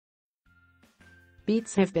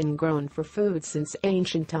Beets have been grown for food since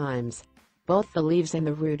ancient times. Both the leaves and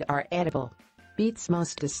the root are edible. Beets'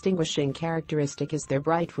 most distinguishing characteristic is their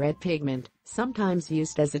bright red pigment, sometimes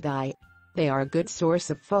used as a dye. They are a good source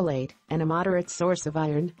of folate and a moderate source of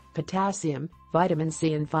iron, potassium, vitamin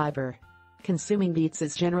C and fiber. Consuming beets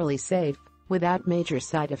is generally safe, without major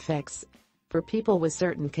side effects. For people with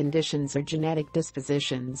certain conditions or genetic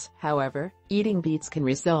dispositions, however, eating beets can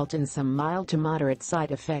result in some mild to moderate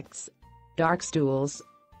side effects. Dark stools.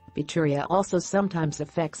 Beeturia also sometimes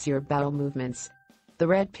affects your bowel movements. The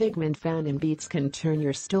red pigment found in beets can turn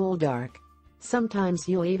your stool dark. Sometimes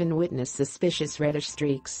you'll even witness suspicious reddish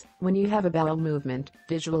streaks when you have a bowel movement,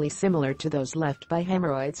 visually similar to those left by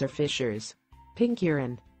hemorrhoids or fissures. Pink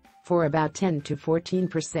urine. For about 10 to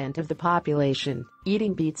 14% of the population,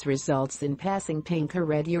 eating beets results in passing pink or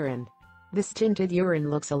red urine. This tinted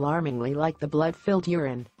urine looks alarmingly like the blood-filled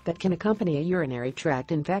urine that can accompany a urinary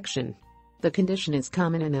tract infection. The condition is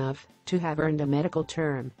common enough to have earned a medical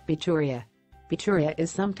term, beeturia. Beeturia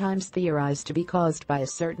is sometimes theorized to be caused by a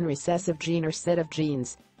certain recessive gene or set of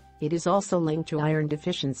genes. It is also linked to iron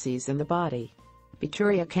deficiencies in the body.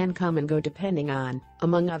 Beeturia can come and go depending on,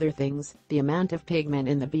 among other things, the amount of pigment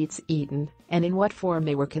in the beets eaten, and in what form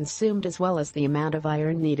they were consumed, as well as the amount of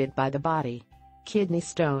iron needed by the body. Kidney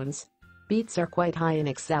stones. Beets are quite high in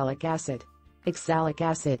oxalic acid. Oxalic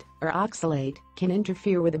acid, or oxalate, can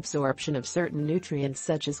interfere with absorption of certain nutrients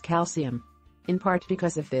such as calcium. In part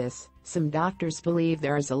because of this, some doctors believe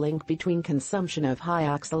there is a link between consumption of high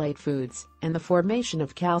oxalate foods and the formation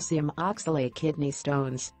of calcium oxalate kidney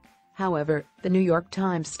stones. However, the New York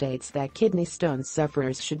Times states that kidney stone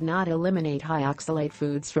sufferers should not eliminate high oxalate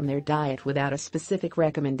foods from their diet without a specific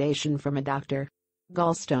recommendation from a doctor.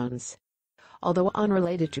 Gallstones. Although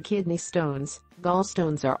unrelated to kidney stones,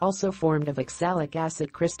 gallstones are also formed of oxalic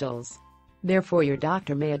acid crystals. Therefore, your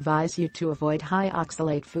doctor may advise you to avoid high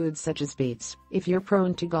oxalate foods such as beets if you're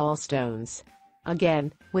prone to gallstones.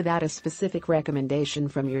 Again, without a specific recommendation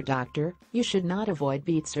from your doctor, you should not avoid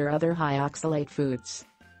beets or other high oxalate foods.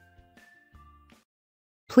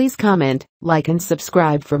 Please comment, like and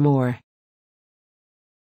subscribe for more.